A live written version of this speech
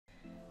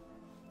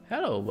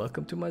Hello,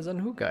 welcome to my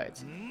Zhanhu guide.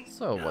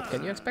 So, what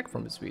can you expect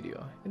from this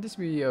video? In this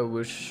video I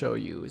will show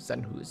you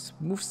Zhanhu's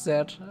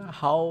moveset,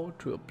 how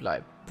to apply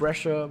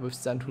pressure with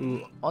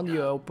Zhanhu on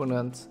your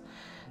opponent,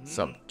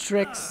 some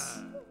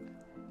tricks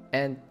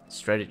and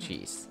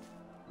strategies.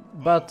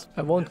 But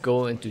I won't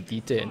go into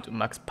detail into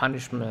max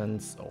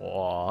punishments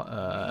or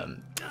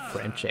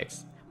frame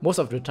checks. Most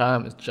of the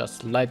time it's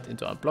just light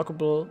into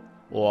unblockable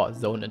or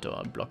zone into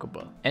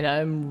unblockable. And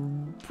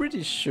I'm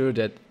pretty sure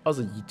that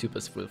other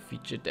YouTubers will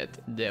feature that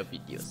in their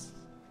videos.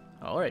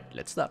 Alright,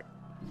 let's start.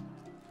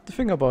 The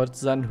thing about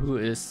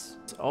Zhanhu is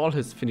all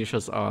his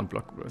finishers are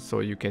unblockable, so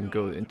you can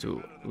go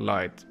into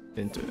light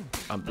into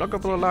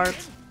unblockable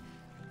light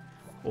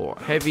or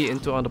heavy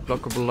into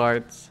unblockable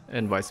light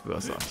and vice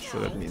versa. So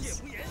that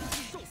means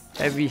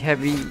heavy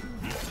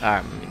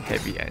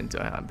into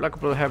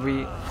unblockable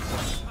heavy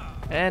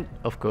and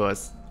of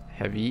course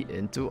heavy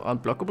into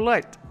unblockable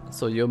light.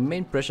 So your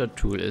main pressure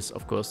tool is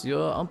of course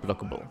your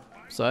unblockable.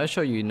 So I'll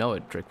show you now a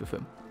trick with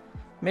him.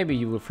 Maybe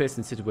you will face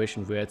a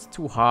situation where it's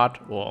too hard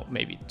or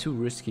maybe too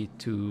risky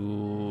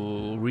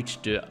to reach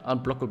the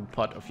unblockable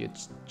part of your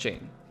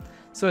chain.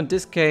 So in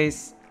this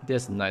case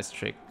there's a nice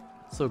trick.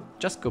 So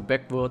just go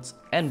backwards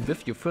and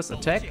with your first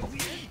attack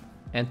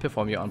and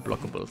perform your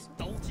unblockables.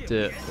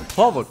 The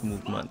forward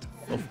movement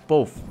of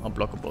both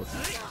unblockables,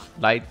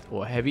 light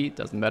or heavy,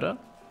 doesn't matter,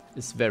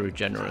 is very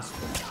generous.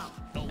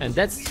 And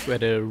that's where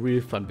the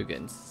real fun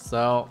begins.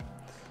 So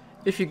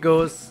if he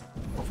goes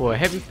for a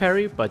heavy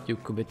parry but you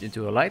commit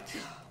into a light,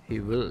 he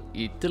will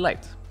eat the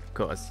light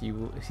because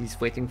he's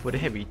waiting for the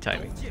heavy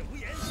timing.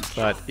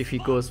 But if he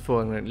goes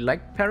for a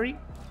light parry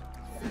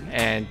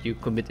and you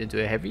commit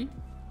into a heavy,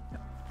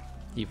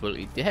 he will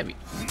eat the heavy.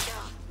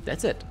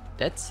 That's it.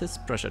 That's his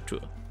pressure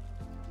tool.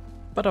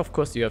 But of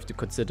course you have to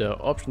consider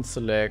option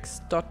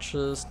selects,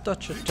 dodges,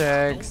 dodge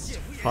attacks,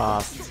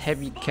 fast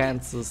heavy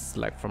cancels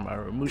like from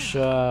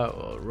Aramusha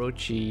or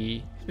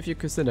Rochi. If you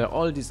consider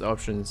all these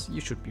options, you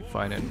should be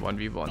fine in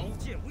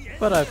 1v1.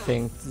 But I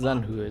think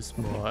Zhanhu is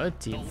more a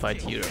team fight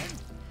hero.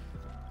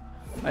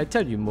 I'll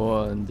tell you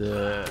more in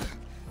the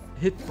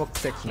hitbox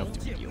section of the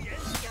video.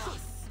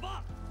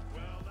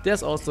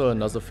 There's also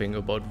another thing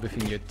about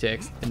whiffing your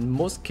attacks. In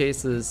most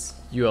cases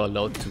you are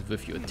allowed to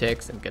whiff your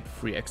attacks and get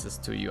free access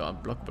to your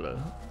unblockable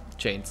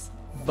chains.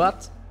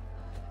 But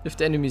if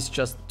the enemy is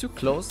just too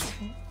close,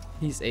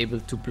 he's able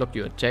to block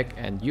your attack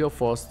and you're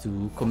forced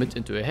to commit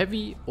into a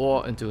heavy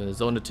or into a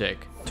zone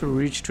attack to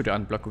reach to the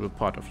unblockable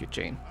part of your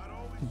chain.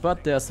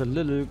 But there's a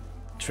little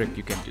trick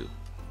you can do.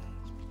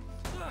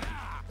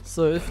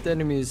 So if the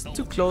enemy is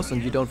too close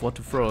and you don't want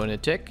to throw an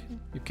attack,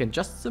 you can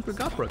just simply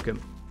guard break him.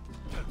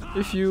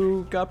 If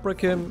you guard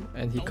break him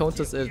and he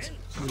counters it,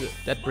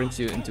 that brings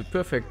you into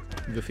perfect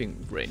whiffing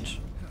range.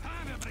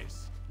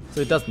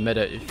 So it doesn't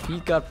matter if he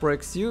guard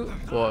breaks you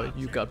or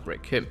you guard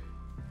break him.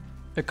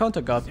 A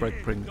counter guard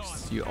break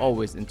brings you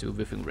always into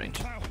whiffing range.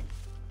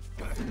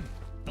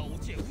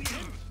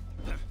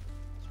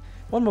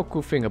 One more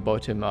cool thing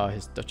about him are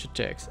his dodge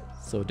attacks.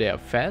 So they are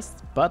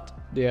fast, but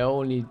they are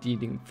only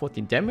dealing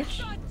 14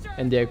 damage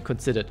and they are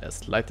considered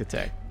as light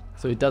attack.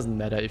 So it doesn't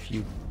matter if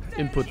you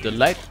input the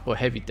light or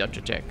heavy dodge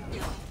attack.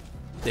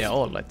 They are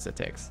all light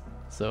attacks.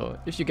 So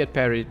if you get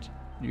parried,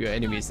 your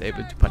enemy is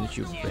able to punish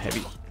you with the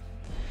heavy.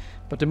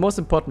 But the most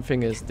important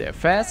thing is they're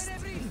fast,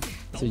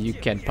 so you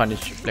can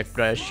punish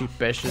Blackbriar Shield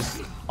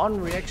Bashes on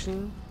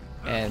reaction,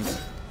 and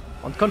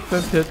on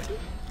confirmed hit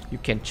you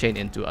can chain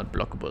into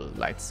unblockable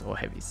lights or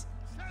heavies.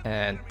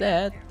 And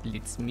that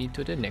leads me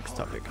to the next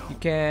topic. You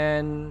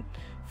can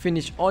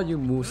finish all your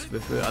moves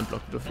with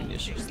unblockable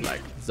finishers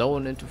like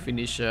zone into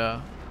finisher,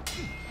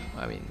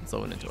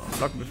 zone into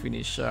unblockable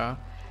finisher,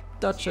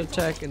 dodge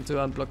attack into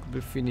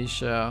unblockable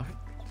finisher,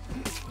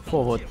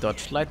 forward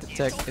dodge light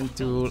attack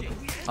into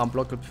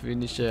unblockable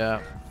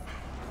finisher,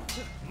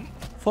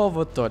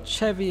 forward dodge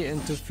heavy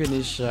into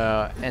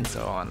finisher, and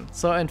so on.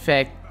 So in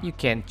fact you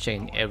can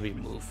chain every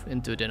move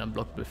into the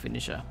unblockable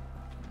finisher.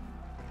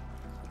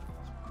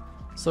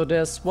 So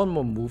there's one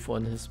more move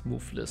on his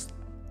move list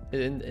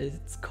and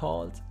it's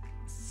called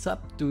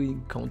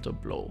subduing counter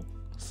blow.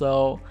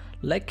 So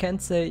like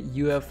Kensei,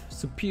 you have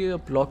superior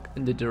block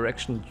in the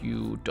direction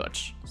you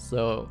dodge.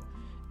 So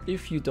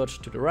if you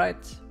dodge to the right,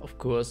 of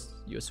course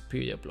your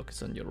superior block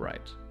is on your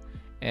right.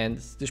 And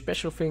the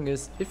special thing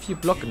is if you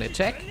block an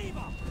attack,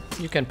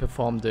 you can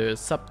perform the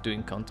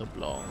subduing counter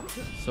blow.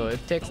 So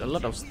it takes a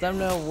lot of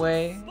stamina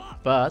away,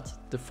 but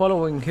the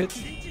following hit,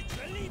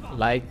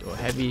 light or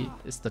heavy,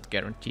 is not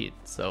guaranteed.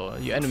 So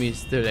your enemy is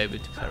still able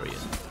to parry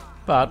it.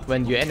 But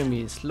when your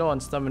enemy is low on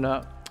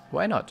stamina,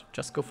 why not?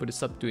 Just go for the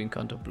subduing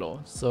counter blow.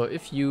 So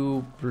if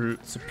you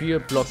superior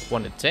block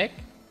one attack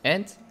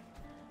and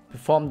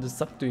perform the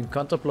subduing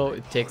counter blow,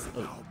 it takes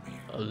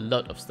a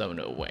lot of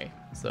stamina away.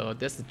 So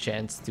there's a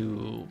chance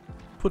to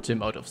put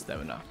him out of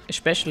stamina,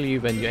 especially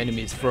when your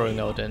enemy is throwing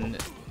out an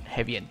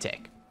heavy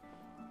attack.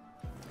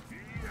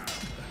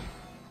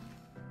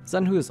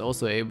 Zhanhu is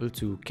also able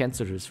to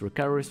cancel his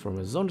recoveries from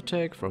a zone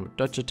attack, from a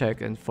dodge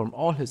attack and from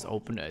all his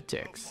opener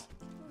attacks.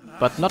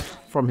 But not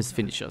from his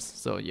finishers,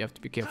 so you have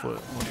to be careful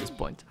on this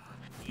point.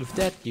 With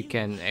that you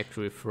can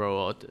actually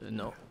throw out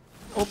an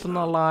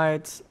opener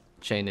light,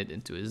 chain it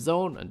into a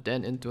zone and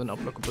then into an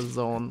unblockable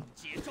zone,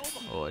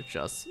 or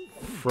just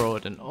throw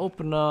it an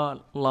opener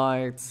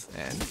light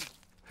and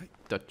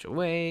dodge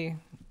away.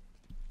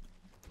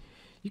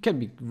 You can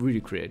be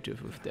really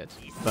creative with that,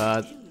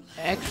 but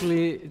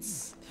actually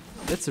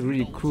that's a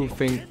really cool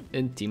thing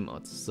in team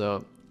mods.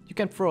 So you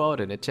can throw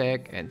out an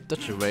attack and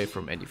dodge away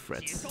from any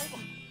threats.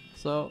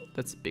 So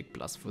that's a big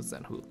plus for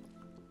Zhanhu.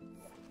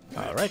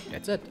 Alright,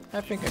 that's it.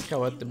 I think I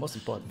covered the most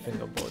important thing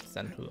about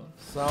Zhanhu.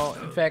 So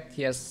in fact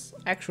he has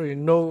actually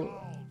no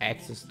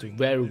access to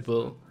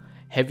variable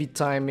heavy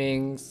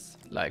timings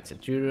like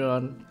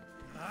Centurion,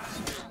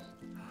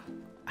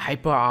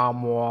 hyper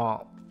armor,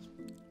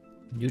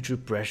 neutral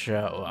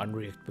pressure or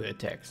unreactable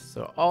attacks.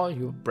 So all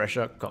your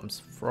pressure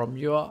comes from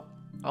your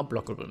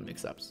unblockable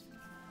mix-ups.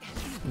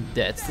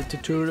 That's the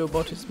tutorial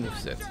about his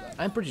moveset.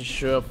 I'm pretty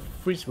sure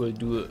Feats will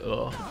do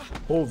a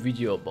whole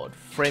video about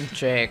frame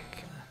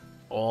check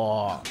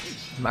or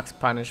max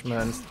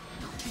punishments,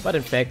 but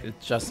in fact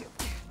it's just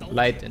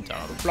light into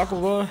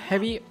unblockable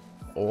heavy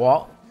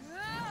or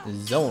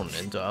zone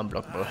into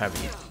unblockable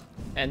heavy.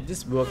 And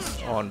this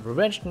works on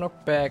revenge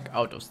knockback,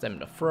 out of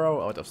stamina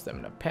throw, out of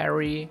stamina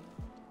parry,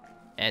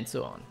 and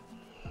so on.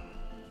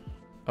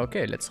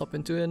 Okay, let's hop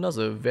into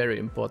another very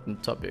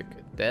important topic.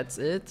 That's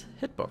it,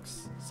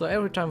 hitbox. So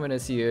every time when I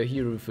see a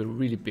hero with a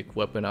really big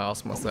weapon, I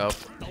ask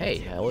myself, hey,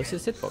 how is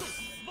his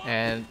hitbox?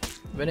 And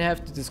when I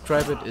have to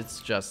describe it,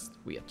 it's just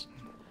weird.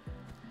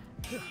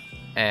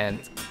 And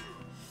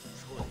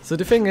so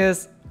the thing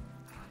is,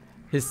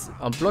 his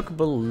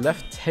unblockable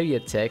left heavy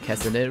attack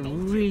has a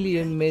really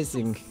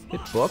amazing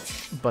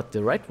hitbox, but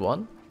the right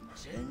one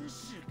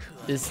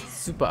is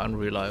super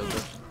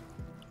unreliable.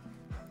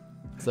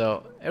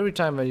 So every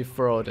time when you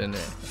throw out a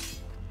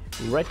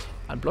right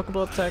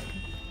unblockable attack,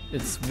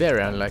 it's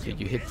very unlikely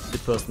you hit the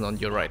person on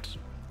your right.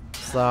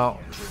 So,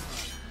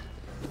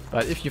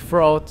 but if you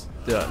throw out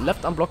the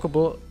left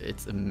unblockable,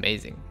 it's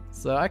amazing.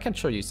 So I can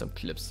show you some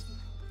clips.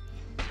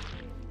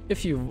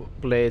 If you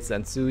play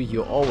Zhanhu,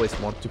 you always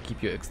want to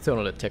keep your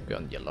external attacker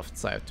on your left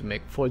side to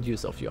make full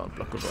use of your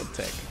unblockable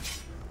attack.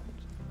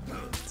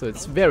 So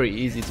it's very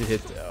easy to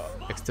hit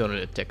external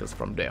attackers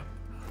from there.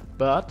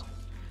 But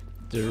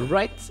the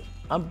right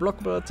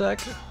unblockable attack,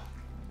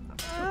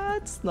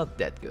 it's not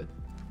that good.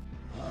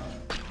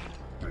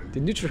 The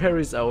neutral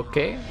parries are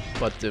okay,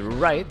 but the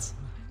right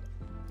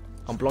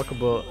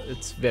unblockable,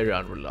 it's very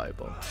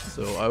unreliable.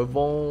 So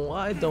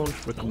I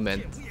don't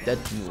recommend that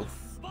move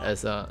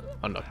as an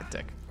unlock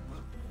attack.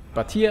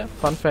 But here,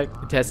 fun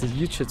fact, it has a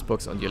huge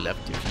hitbox on your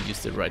left if you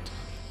use the right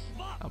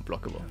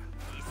unblockable.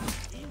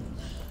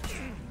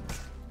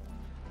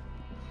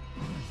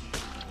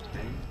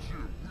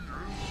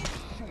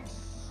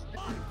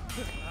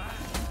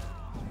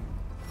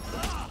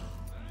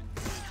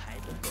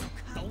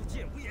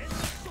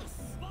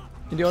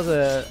 On the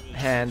other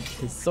hand,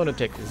 his zone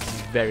attack is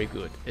very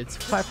good. It's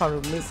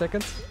 500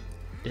 milliseconds,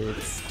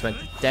 it's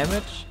 20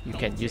 damage, you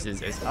can use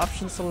it as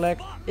option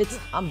select, it's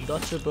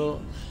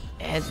undodgeable,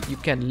 and you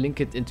can link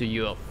it into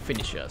your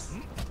finishers.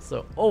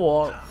 So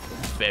overall,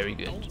 very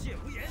good.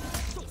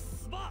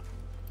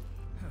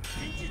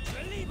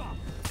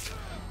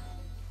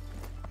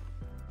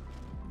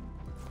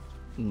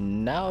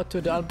 Now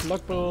to the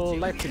unblockable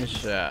light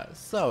finisher.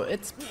 So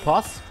it's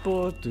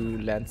possible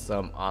to land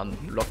some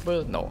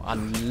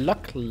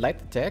unlock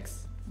light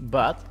attacks,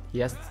 but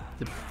the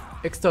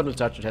external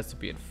target has to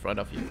be in front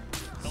of you.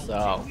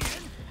 So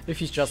if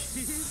he's just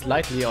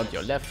slightly on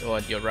your left or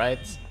on your right,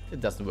 it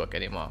doesn't work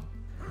anymore.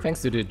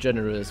 Thanks to the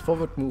generous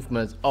forward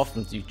movement,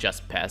 often you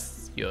just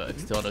pass your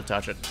external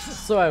target.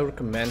 So I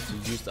recommend to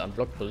use the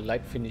unblockable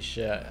light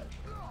finisher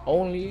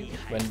only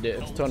when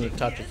the external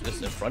target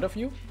is in front of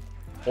you,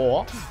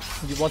 or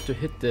you want to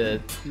hit the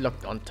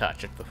locked on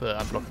target with an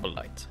unblockable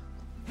light.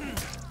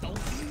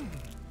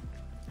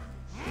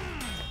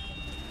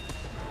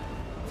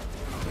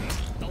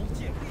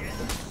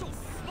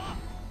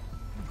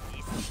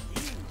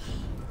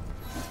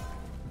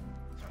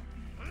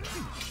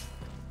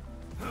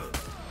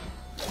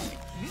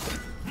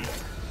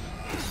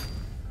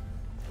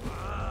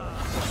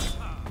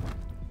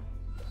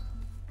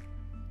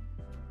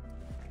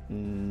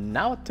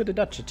 Now to the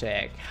dodge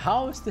attack.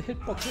 How is the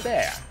hitbox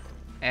there?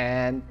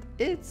 And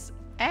it's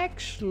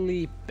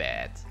actually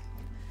bad.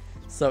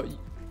 So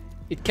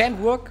it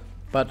can work,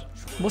 but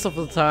most of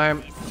the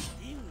time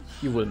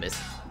you will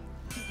miss.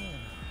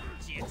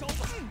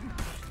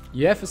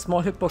 You have a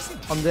small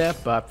hitbox on there,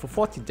 but for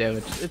 40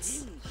 damage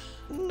it's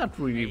not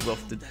really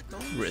worth the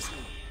risk,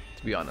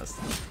 to be honest.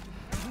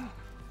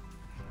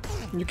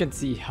 You can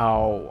see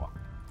how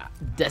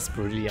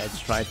desperately I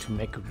try to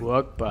make it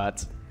work,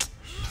 but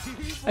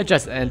I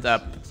just end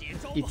up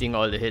eating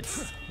all the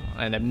hits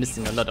and I'm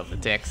missing a lot of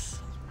attacks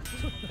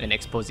and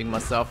exposing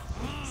myself.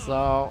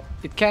 So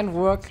it can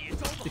work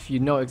if you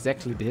know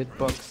exactly the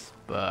hitbox,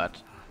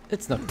 but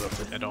it's not worth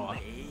it at all.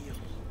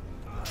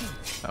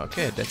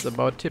 Okay, that's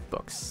about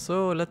hitbox.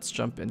 So let's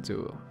jump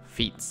into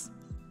Feats.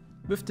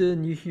 With the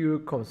new hero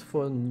comes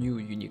 4 new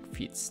unique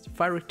feats: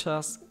 Fiery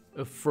Tusk,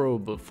 a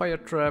throwable fire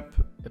trap,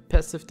 a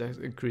passive that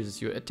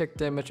increases your attack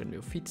damage and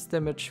your feats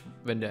damage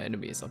when the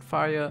enemy is on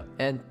fire,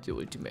 and the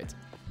ultimate.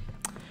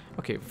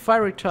 Okay,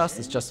 Fiery Tusk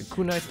is just a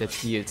kunai that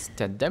deals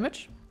 10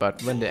 damage,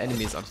 but when the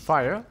enemy is on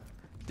fire,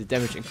 the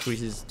damage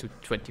increases to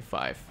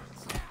 25.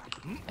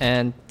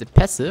 And the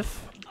passive,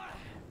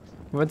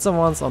 when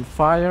someone's on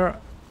fire,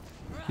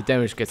 your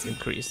damage gets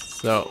increased.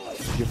 So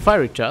your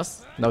Fiery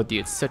Tusk now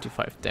deals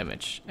 35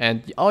 damage,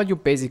 and all your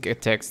basic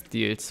attacks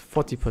deals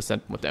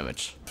 40% more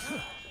damage.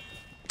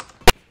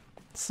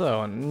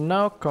 So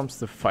now comes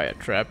the Fire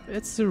Trap.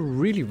 It's a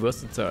really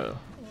versatile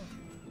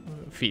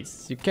feat.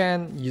 You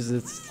can use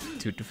it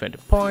to defend the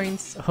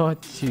points, or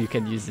you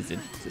can use it in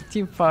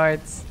team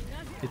fights.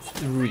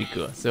 It's really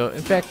cool. So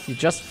in fact, you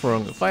just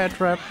throw a Fire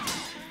Trap,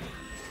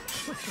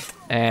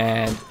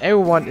 and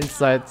everyone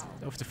inside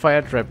of the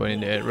Fire Trap or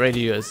in the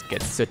radius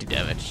gets 30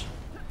 damage.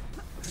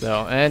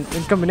 So, and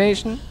in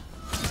combination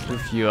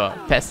with your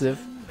passive,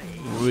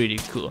 really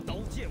cool.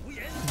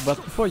 But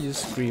before you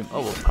scream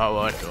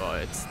overpowered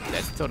or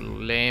that's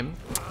totally lame,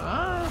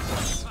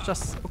 it's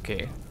just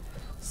okay.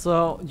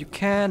 So you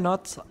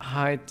cannot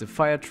hide the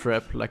Fire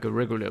Trap like a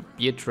regular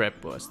beer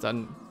trap or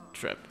stun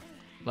trap.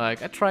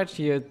 Like I tried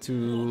here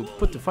to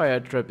put the Fire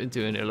Trap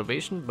into an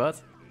elevation, but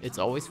it's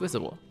always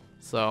visible.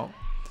 So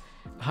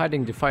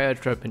hiding the Fire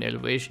Trap in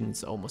elevation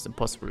is almost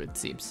impossible, it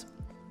seems.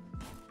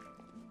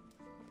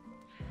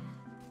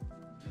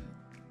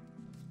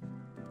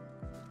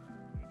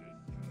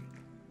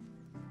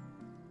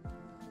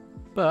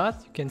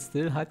 But you can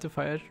still hide the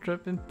Fire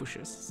Trap in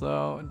bushes,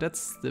 so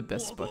that's the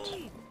best spot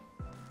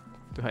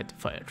to hide the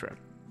Fire Trap.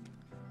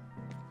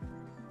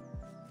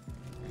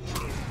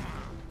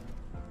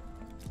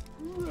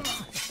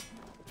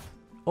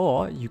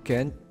 Or you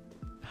can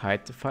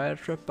hide the Fire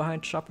Trap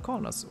behind sharp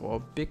corners or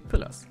big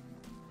pillars,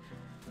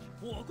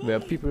 where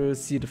people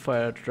see the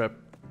Fire Trap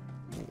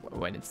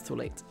when it's too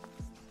late.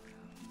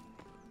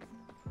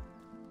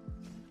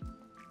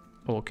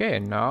 Okay,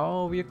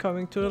 now we are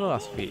coming to the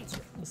last feat.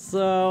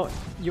 So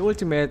your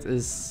ultimate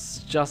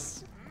is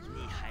just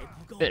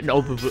an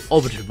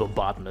orbital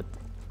bombardment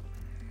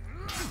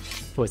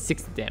for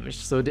 60 damage.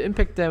 So the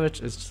impact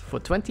damage is for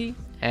 20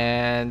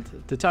 and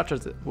the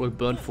target will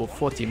burn for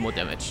 40 more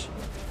damage.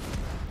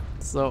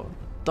 So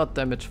dot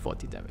damage,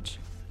 40 damage.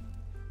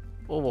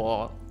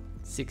 Overall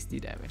 60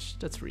 damage.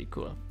 That's really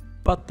cool.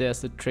 But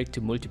there's a trick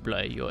to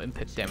multiply your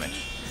impact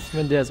damage.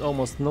 When there's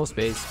almost no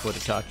space for the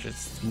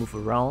targets to move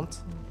around,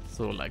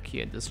 so like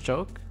here in this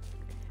choke,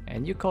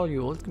 and you call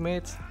your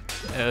ultimate,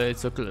 a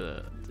circle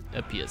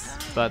appears.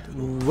 But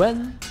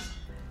when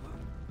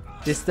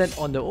they stand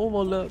on the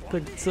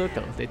overlapping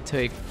circle, they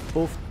take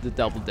both the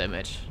double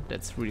damage.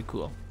 That's really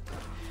cool.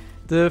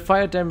 The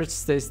fire damage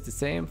stays the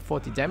same,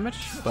 40 damage,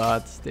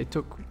 but they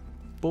took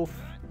both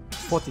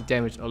 40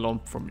 damage alone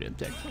from the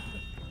impact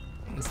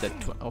instead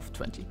of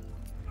 20.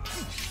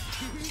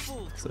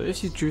 So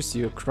if you choose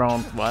your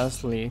ground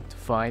wisely to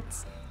fight,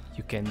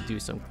 you can do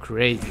some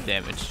crazy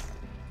damage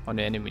on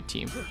the enemy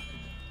team.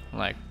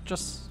 Like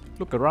just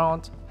look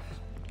around,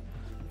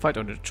 fight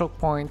on the choke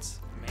points,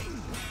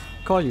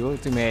 call your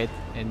ultimate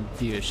and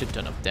deal a shit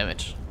ton of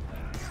damage.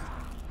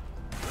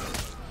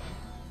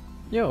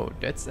 Yo,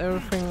 that's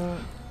everything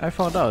I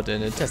found out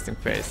in the testing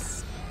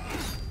phase.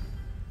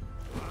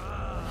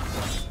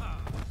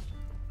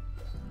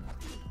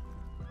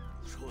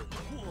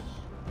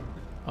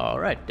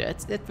 Alright,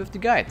 that's it with the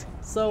guide.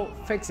 So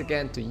thanks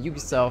again to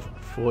Ubisoft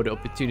for the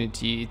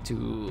opportunity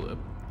to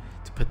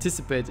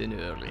participate in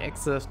the early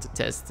access to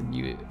test the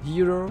new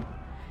hero,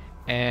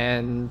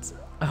 and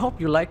I hope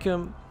you like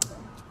him.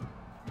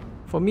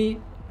 For me,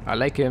 I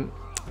like him,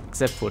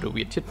 except for the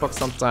weird hitbox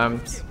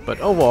sometimes, but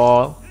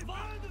overall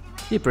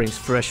he brings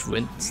fresh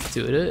winds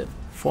to the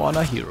For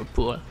Honor hero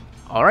pool.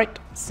 Alright,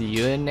 see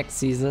you in next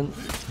season.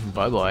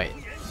 Bye bye.